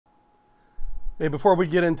Hey, before we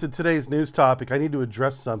get into today's news topic, I need to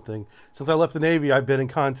address something. Since I left the Navy, I've been in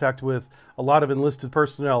contact with a lot of enlisted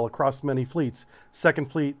personnel across many fleets, 2nd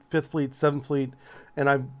Fleet, 5th Fleet, 7th Fleet, and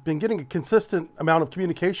I've been getting a consistent amount of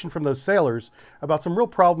communication from those sailors about some real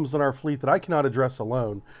problems in our fleet that I cannot address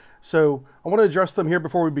alone. So I want to address them here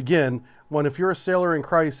before we begin. One, if you're a sailor in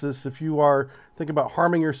crisis, if you are thinking about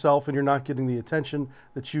harming yourself and you're not getting the attention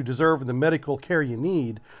that you deserve and the medical care you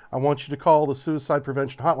need, I want you to call the Suicide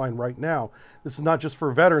Prevention Hotline right now. This is not just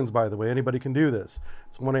for veterans, by the way. Anybody can do this.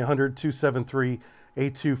 It's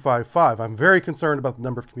 1-800-273-8255. I'm very concerned about the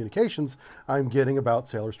number of communications I'm getting about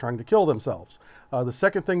sailors trying to kill themselves. The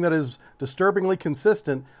second thing that is disturbingly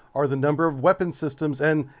consistent are the number of weapon systems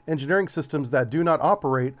and engineering systems that do not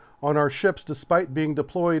operate on our ships despite being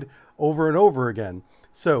deployed over and over again.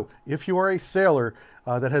 So if you are a sailor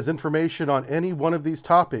that has information on any one of these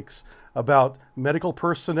topics about medical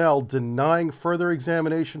personnel denying further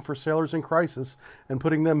examination for sailors in crisis and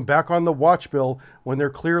putting them back on the watch bill when they're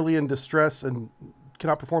clearly in distress and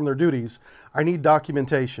cannot perform their duties, I need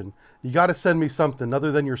documentation. You got to send me something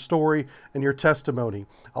other than your story and your testimony.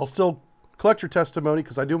 I'll still collect your testimony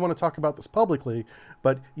because I do want to talk about this publicly,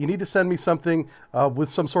 but you need to send me something with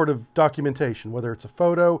some sort of documentation, whether it's a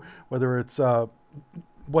photo, whether it's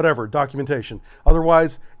whatever, documentation.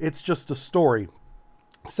 Otherwise, it's just a story.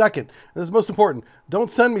 Second, and this is most important, don't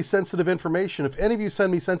send me sensitive information. If any of you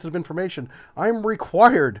send me sensitive information, I'm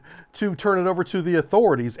required to turn it over to the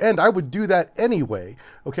authorities, and I would do that anyway.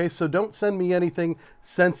 Okay, so don't send me anything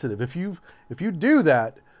sensitive. If you do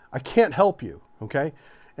that, I can't help you. Okay,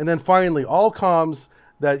 and then finally, all comms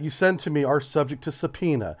that you send to me are subject to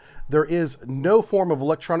subpoena. There is no form of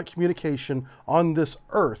electronic communication on this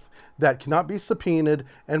earth that cannot be subpoenaed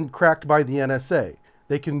and cracked by the NSA.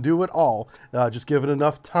 They can do it all, just give it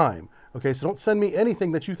enough time. Okay, so don't send me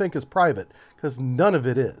anything that you think is private, because none of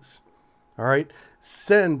it is. All right,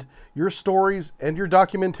 send your stories and your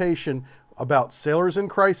documentation about sailors in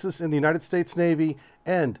crisis in the United States Navy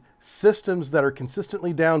and systems that are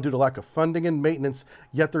consistently down due to lack of funding and maintenance,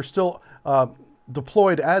 yet they're still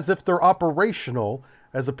deployed as if they're operational,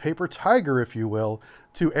 as a paper tiger, if you will,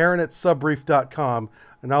 to aaron@subbrief.com,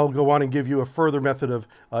 and I'll go on and give you a further method of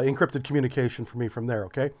encrypted communication from me from there,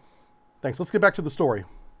 okay? Thanks. Let's get back to the story.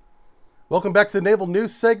 Welcome back to the Naval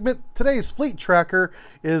News segment. Today's fleet tracker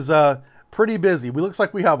is pretty busy. It looks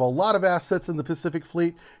like we have a lot of assets in the Pacific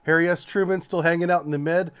Fleet. Harry S. Truman still hanging out in the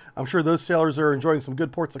Med. I'm sure those sailors are enjoying some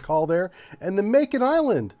good ports of call there. And the Macon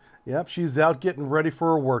Island. Yep, she's out getting ready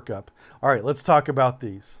for her workup. All right, let's talk about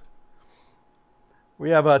these.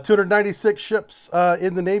 We have 296 ships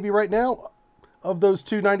in the Navy right now. Of those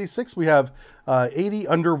 296, we have 80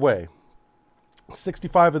 underway.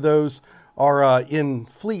 65 of those are in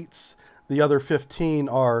fleets. The other 15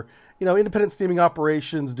 are, independent steaming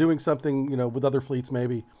operations, doing something, with other fleets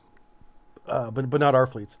maybe, but not our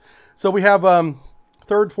fleets. So we have 3rd,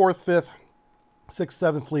 4th, 5th, 6th,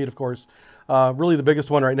 7th Fleet, of course. Really the biggest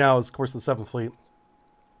one right now is, of course, the 7th Fleet.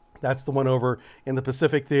 That's the one over in the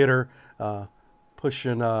Pacific Theater,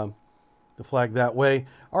 pushing the flag that way.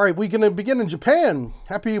 All right, we're going to begin in Japan.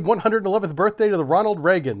 Happy 111th birthday to the Ronald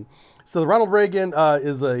Reagan. So the Ronald Reagan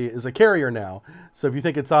is a carrier now. So if you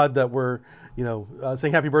think it's odd that we're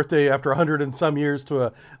saying happy birthday after 100 and some years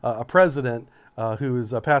to a president who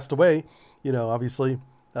has passed away, obviously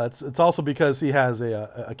it's also because he has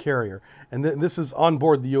a carrier. And this is on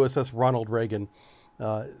board the USS Ronald Reagan.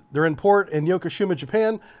 They're in port in Yokosuka,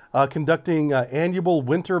 Japan, conducting annual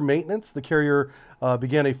winter maintenance. The carrier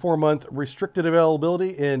began a 4-month restricted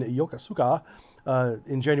availability in Yokosuka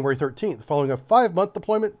in January 13th, following a 5-month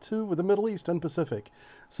deployment to the Middle East and Pacific.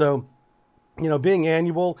 So, being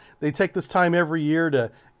annual, they take this time every year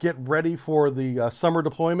to get ready for the summer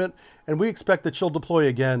deployment, and we expect that she'll deploy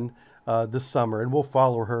again this summer, and we'll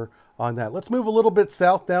follow her on that. Let's move a little bit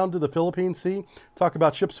south down to the Philippine Sea, talk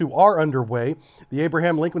about ships who are underway. The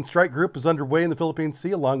Abraham Lincoln Strike Group is underway in the Philippine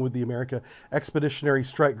Sea, along with the America Expeditionary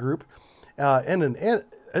Strike Group and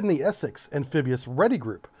the Essex Amphibious Ready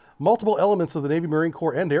Group. Multiple elements of the Navy, Marine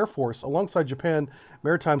Corps, and Air Force, alongside Japan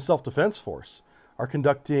Maritime Self-Defense Force, are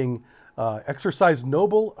conducting exercise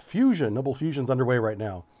Noble Fusion. Noble Fusion's underway right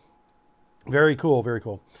now. Very cool, very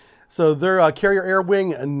cool. So their Carrier Air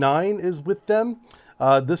Wing 9 is with them.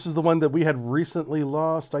 This is the one that we had recently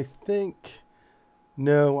lost, I think.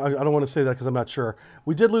 No, I don't want to say that because I'm not sure.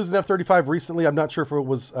 We did lose an F-35 recently. I'm not sure if it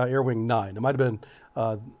was Air Wing 9. It might have been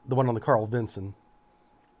the one on the Carl Vinson,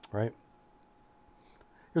 right?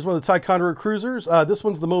 Here's one of the Ticonderoga cruisers. This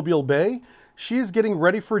one's the Mobile Bay. She's getting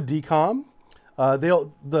ready for decom. We're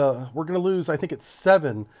going to lose, I think it's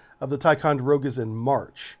 7 of the Ticonderogas in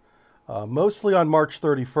March. mostly on March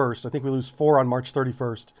 31st. I think we lose 4 on March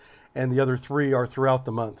 31st, and the other 3 are throughout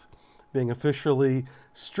the month, being officially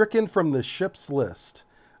stricken from the ship's list.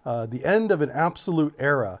 The end of an absolute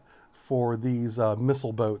era for these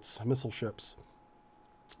missile ships.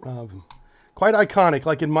 Quite iconic.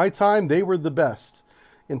 Like in my time, they were the best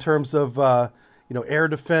in terms of air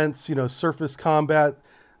defense, surface combat.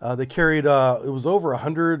 They carried it was over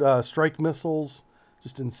 100 strike missiles,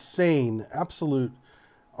 just insane, absolute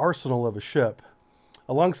arsenal of a ship.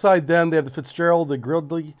 Alongside them, they have the Fitzgerald, the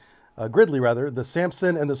Gridley, the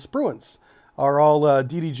Samson, and the Spruance are all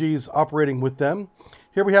DDGs operating with them.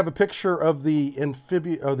 Here we have a picture of the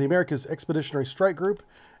America's Expeditionary Strike Group,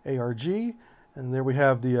 ARG, and there we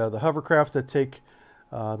have the hovercraft that take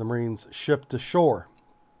the Marines' ship to shore.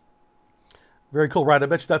 Very cool ride. I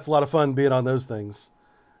bet you that's a lot of fun being on those things.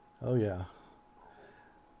 Oh yeah.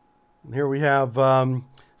 And here we have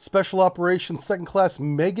Special Operations Second Class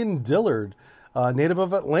Megan Dillard, native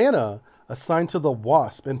of Atlanta, assigned to the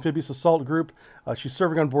WASP, Amphibious Assault Group. She's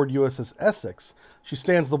serving on board USS Essex. She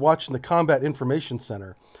stands the watch in the Combat Information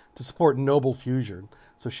Center to support Noble Fusion.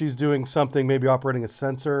 So she's doing something, maybe operating a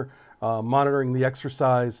sensor, monitoring the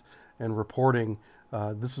exercise, and reporting.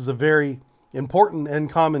 This is a very important and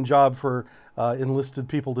common job for enlisted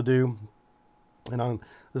people to do. And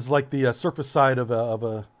this is like the surface side of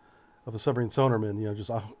a submarine sonarman, just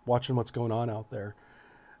watching what's going on out there.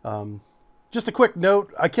 Just a quick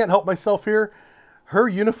note, I can't help myself here. Her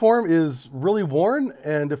uniform is really worn,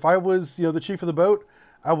 and if I was, the chief of the boat,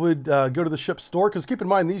 I would go to the ship's store, because keep in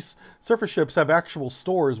mind, these surface ships have actual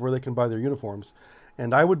stores where they can buy their uniforms.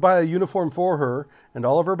 And I would buy a uniform for her and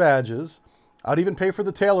all of her badges. I'd even pay for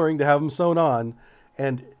the tailoring to have them sewn on,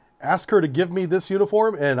 and ask her to give me this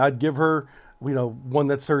uniform, and I'd give her, one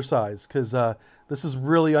that's her size, because this is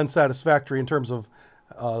really unsatisfactory in terms of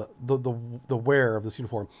the wear of this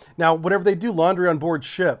uniform. Now, whenever they do laundry on board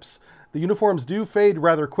ships, the uniforms do fade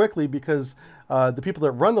rather quickly because the people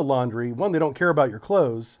that run the laundry, one, they don't care about your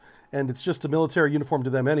clothes, and it's just a military uniform to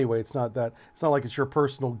them anyway. It's not like it's your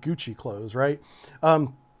personal Gucci clothes, right?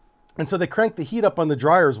 And so they crank the heat up on the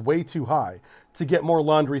dryers way too high to get more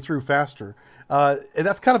laundry through faster. And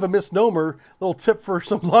that's kind of a misnomer, little tip for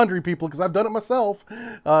some laundry people, because I've done it myself.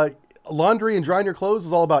 Laundry and drying your clothes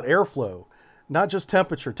is all about airflow, not just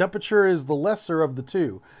temperature. Temperature is the lesser of the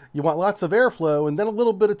two. You want lots of airflow, and then a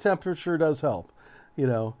little bit of temperature does help,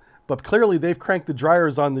 But clearly they've cranked the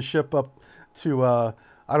dryers on the ship up to, I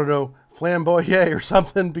don't know, flamboyant or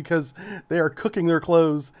something, because they are cooking their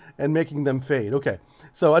clothes and making them fade. Okay,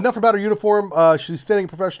 so enough about her uniform. She's standing a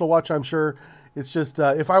professional watch, I'm sure. It's just,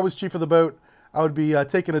 if I was chief of the boat, I would be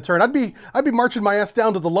taking a turn. I'd be marching my ass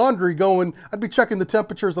down to the laundry I'd be checking the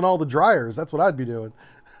temperatures on all the dryers. That's what I'd be doing.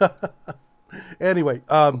 Anyway,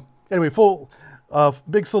 full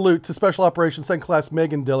big salute to Special Operations Second Class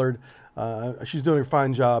Megan Dillard. She's doing a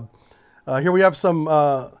fine job. Here we have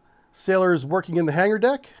some sailors working in the hangar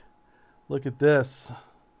deck. Look at this.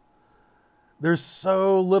 There's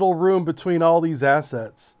so little room between all these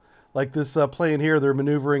assets. Like this plane here, they're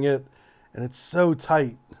maneuvering it, and it's so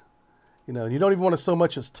tight. You don't even want to so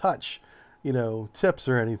much as touch, tips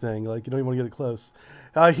or anything. Like, you don't even want to get it close.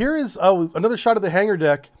 Here is another shot of the hangar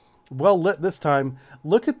deck. Well lit this time.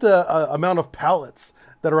 Look at the amount of pallets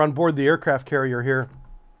that are on board the aircraft carrier here.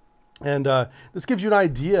 And this gives you an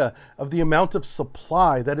idea of the amount of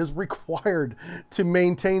supply that is required to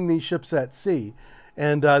maintain these ships at sea.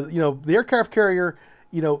 And, the aircraft carrier,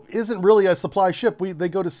 isn't really a supply ship. They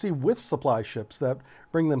go to sea with supply ships that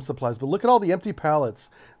bring them supplies. But look at all the empty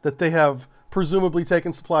pallets that they have presumably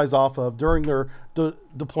taken supplies off of during their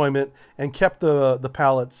deployment and kept the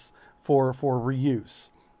pallets for reuse.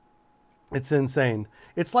 It's insane.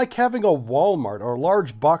 It's like having a Walmart or a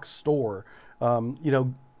large box store,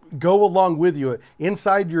 go along with you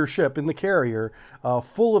inside your ship in the carrier,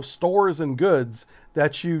 full of stores and goods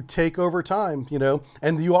that you take over time,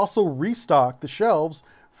 and you also restock the shelves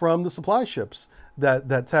from the supply ships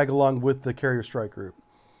that tag along with the carrier strike group.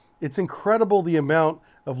 It's incredible the amount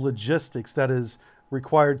of logistics that is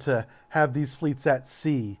required to have these fleets at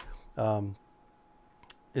sea.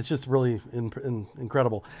 It's just really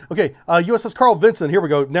incredible. Okay, USS Carl Vinson, here we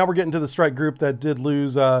go. Now we're getting to the strike group that did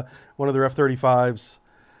lose one of their F-35s.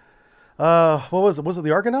 What was it? Was it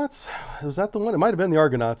the Argonauts? Was that the one? It might have been the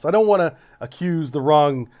Argonauts. I don't want to accuse the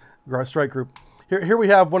wrong strike group. Here we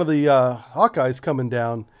have one of the Hawkeyes coming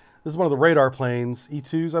down. This is one of the radar planes,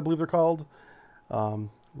 E2s, I believe they're called.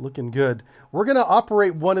 Looking good. We're going to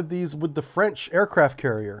operate one of these with the French aircraft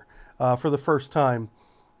carrier for the first time,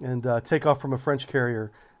 and take off from a French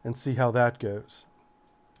carrier and see how that goes.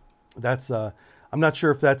 That's I'm not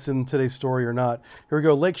sure if that's in today's story or not. Here we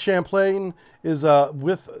go. Lake Champlain is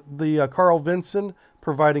with the Carl Vinson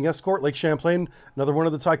providing escort. Lake Champlain, another one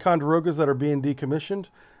of the Ticonderogas that are being decommissioned.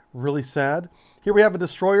 Really sad. Here we have a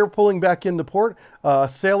destroyer pulling back into port. A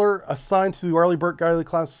sailor assigned to the Arleigh Burke-Giley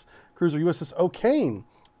class cruiser USS O'Kane,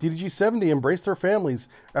 DDG-70, embraced their families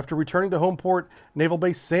after returning to home port Naval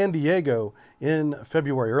Base San Diego in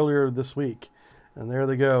February, earlier this week. And there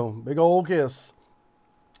they go. Big old kiss.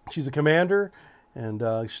 She's a commander, and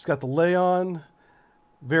she's got the lay on.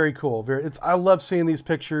 Very cool. I love seeing these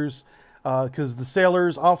pictures because the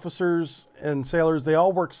sailors, officers, and sailors, they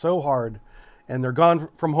all work so hard, and they're gone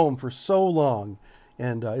from home for so long.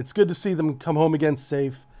 And it's good to see them come home again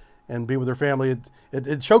safe and be with their family.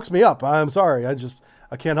 It chokes me up. I'm sorry.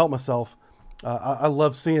 I can't help myself. I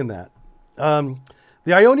love seeing that.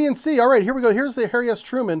 The Ionian Sea. All right, here we go. Here's the Harry S.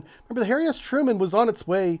 Truman. Remember, the Harry S. Truman was on its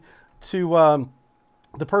way to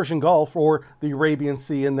the Persian Gulf or the Arabian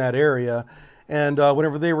Sea in that area. And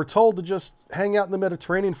whenever they were told to just hang out in the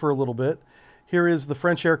Mediterranean for a little bit, here is the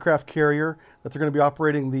French aircraft carrier that they're going to be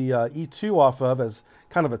operating the E-2 off of as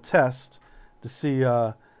kind of a test to see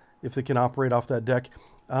if they can operate off that deck.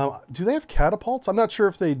 Do they have catapults? I'm not sure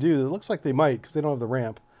if they do. It looks like they might because they don't have the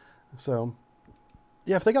ramp. So,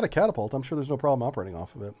 yeah, if they got a catapult, I'm sure there's no problem operating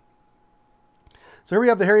off of it. So here we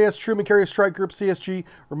have the Harry S. Truman Carrier Strike Group, CSG,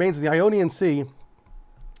 remains in the Ionian Sea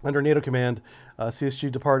under NATO command. CSG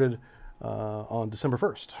departed on December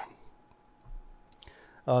 1st.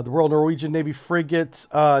 The Royal Norwegian Navy frigate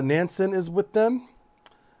Nansen is with them.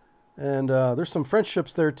 And there's some French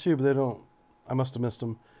ships there too, but they don't, I must have missed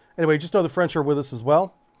them. Anyway, just know the French are with us as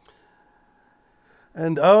well.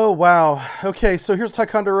 And oh, wow. Okay, so here's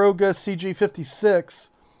Ticonderoga CG-56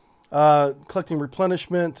 collecting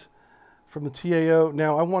replenishment from the TAO.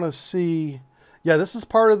 Now, I want to see... Yeah, this is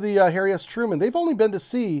part of the Harry S. Truman. They've only been to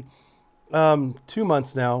sea 2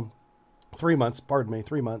 months now. 3 months, pardon me,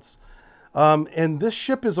 3 months. And this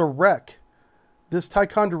ship is a wreck. This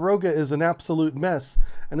Ticonderoga is an absolute mess.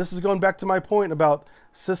 And this is going back to my point about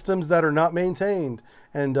systems that are not maintained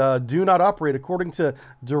and do not operate. According to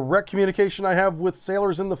direct communication I have with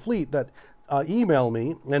sailors in the fleet that email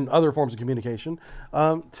me and other forms of communication,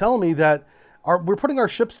 tell me that we're putting our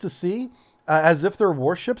ships to sea as if they're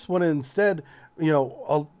warships when instead, you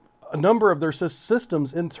know, a number of their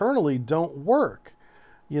systems internally don't work.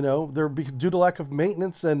 You know, they're due to lack of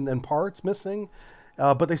maintenance and parts missing,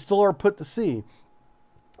 but they still are put to sea.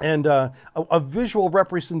 And a visual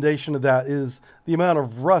representation of that is the amount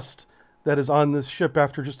of rust that is on this ship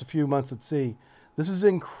after just a few months at sea. This is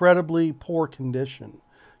incredibly poor condition.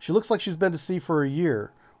 She looks like she's been to sea for a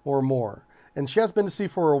year or more. And she has been to sea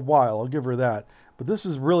for a while, I'll give her that. But this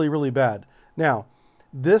is really, really bad. Now,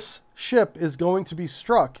 this ship is going to be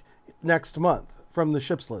struck next month from the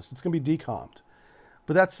ships list. It's going to be decommed.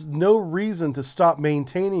 But that's no reason to stop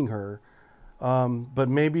maintaining her. But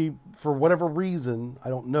maybe for whatever reason, I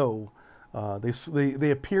don't know,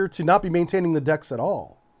 they appear to not be maintaining the decks at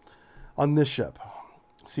all on this ship,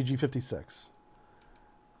 CG-56.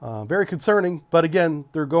 Very concerning, but again,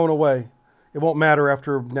 they're going away. It won't matter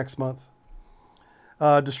after next month.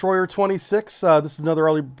 Destroyer 26, this is another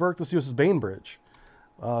Arleigh Burke, this USS Bainbridge.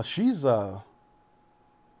 She's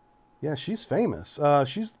famous.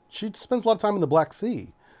 She spends a lot of time in the Black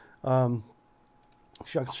Sea.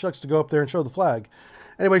 Shucks to go up there and show the flag.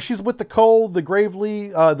 Anyway, she's with the Cole, the Gravely,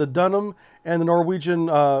 the Dunham, and the Norwegian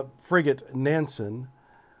frigate Nansen,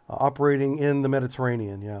 operating in the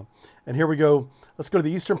Mediterranean. Yeah, and here we go. Let's go to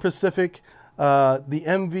the Eastern Pacific. The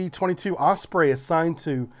MV-22 Osprey assigned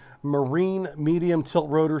to Marine Medium Tilt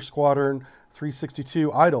Rotor Squadron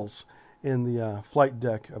 362 idles in the flight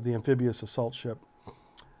deck of the amphibious assault ship.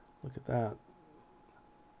 Look at that.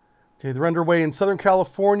 Okay, they're underway in Southern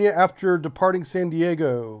California after departing San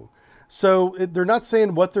Diego. So they're not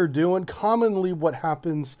saying what they're doing. Commonly what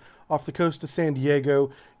happens off the coast of San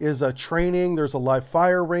Diego is training. There's a live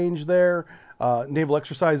fire range there. Naval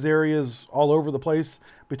exercise areas all over the place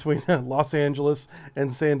between Los Angeles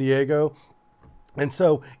and San Diego. And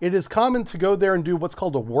so it is common to go there and do what's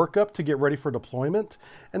called a workup to get ready for deployment.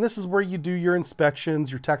 And this is where you do your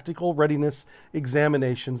inspections, your tactical readiness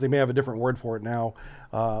examinations. They may have a different word for it now,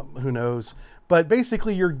 who knows. But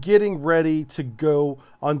basically you're getting ready to go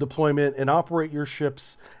on deployment and operate your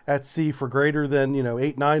ships at sea for greater than,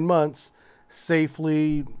 8-9 months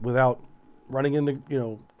safely without running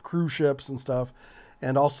into, cruise ships and stuff.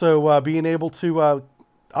 And also being able to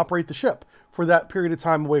operate the ship for that period of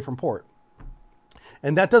time away from port.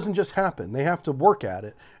 And that doesn't just happen. They have to work at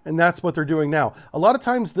it. And that's what they're doing now. A lot of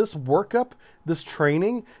times this workup, this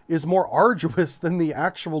training, is more arduous than the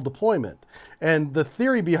actual deployment. And the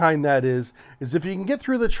theory behind that is if you can get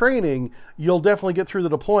through the training, you'll definitely get through the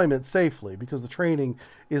deployment safely, because the training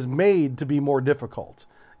is made to be more difficult.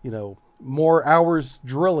 You know, more hours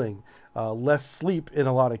drilling, less sleep in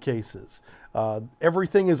a lot of cases.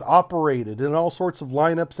 Everything is operated in all sorts of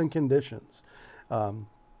lineups and conditions.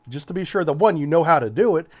 Just to be sure that, one, you know how to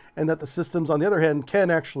do it, and that the systems, on the other hand, can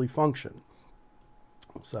actually function.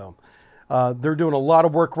 So they're doing a lot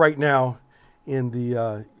of work right now in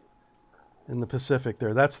the Pacific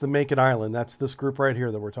there. That's the Macon Island. That's this group right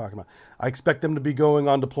here that we're talking about. I expect them to be going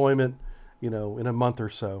on deployment, you know, in a month or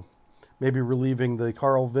so. Maybe relieving the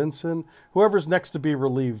Carl Vinson. Whoever's next to be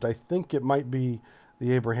relieved, I think it might be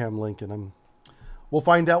the Abraham Lincoln. We'll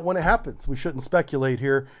find out when it happens. We shouldn't speculate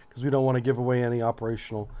here because we don't want to give away any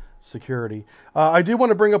operational security. I do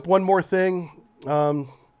want to bring up one more thing,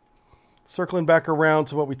 circling back around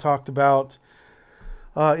to what we talked about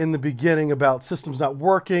in the beginning about systems not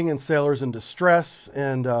working and sailors in distress.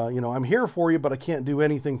 And, you know, I'm here for you, but I can't do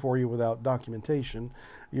anything for you without documentation.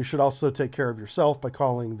 You should also take care of yourself by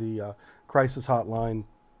calling the crisis hotline.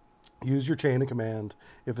 Use your chain of command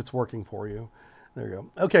if it's working for you. There you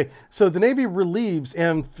go. Okay, so the Navy relieves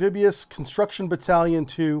Amphibious Construction Battalion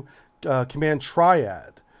 2 Command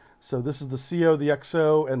Triad. So this is the CO, the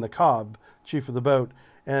XO, and the COB, chief of the boat.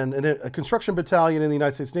 And a construction battalion in the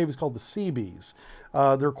United States Navy is called the Seabees.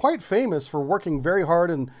 They're quite famous for working very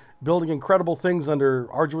hard and building incredible things under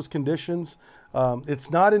arduous conditions.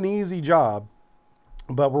 It's not an easy job,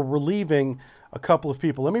 but we're relieving a couple of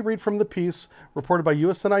people. Let me read from the piece reported by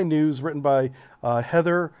USNI News, written by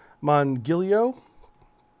Heather Mongilio.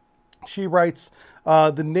 She writes,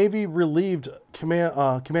 the Navy relieved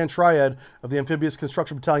Command Triad of the Amphibious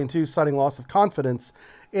Construction Battalion 2, citing loss of confidence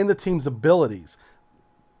in the team's abilities.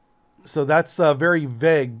 So that's very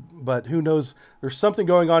vague, but who knows? There's something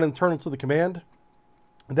going on internal to the command.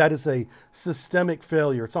 That is a systemic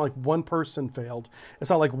failure. It's not like one person failed. It's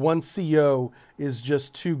not like one CO is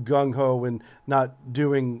just too gung-ho and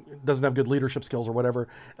doesn't have good leadership skills or whatever.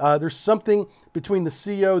 There's something between the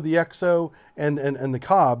CO, the XO, and the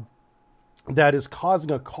COB that is causing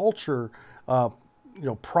a culture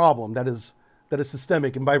problem that is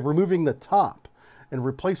systemic. And by removing the top and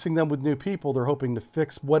replacing them with new people, they're hoping to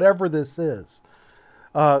fix whatever this is.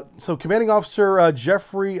 So Commanding Officer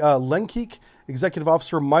Jeffrey Lenkeek, Executive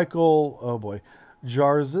Officer Michael,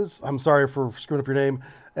 Jarzes, I'm sorry for screwing up your name,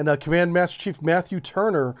 and Command Master Chief Matthew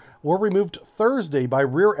Turner were removed Thursday by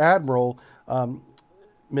Rear Admiral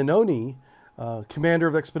Minoni, Commander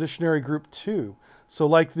of Expeditionary Group 2. So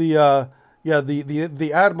like the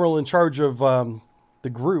Admiral in charge of the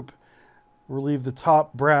group relieved the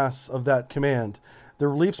top brass of that command. The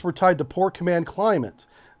reliefs were tied to poor command climate.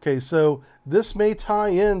 Okay, so this may tie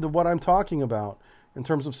into what I'm talking about in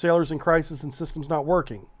terms of sailors in crisis and systems not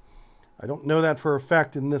working. I don't know that for a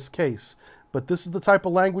fact in this case, but this is the type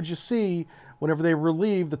of language you see whenever they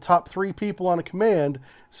relieve the top 3 people on a command,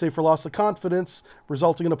 say for loss of confidence,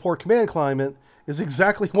 resulting in a poor command climate, is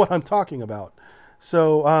exactly what I'm talking about.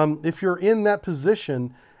 So if you're in that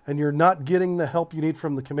position and you're not getting the help you need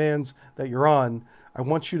from the commands that you're on, I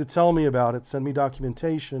want you to tell me about it, send me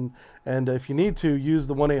documentation, and if you need to, use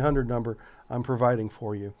the 1-800 number I'm providing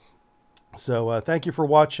for you. So thank you for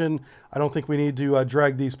watching. I don't think we need to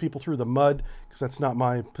drag these people through the mud, because that's not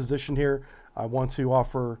my position here. I want to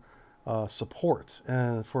offer support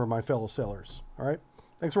for my fellow sailors. All right?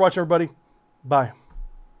 Thanks for watching, everybody. Bye.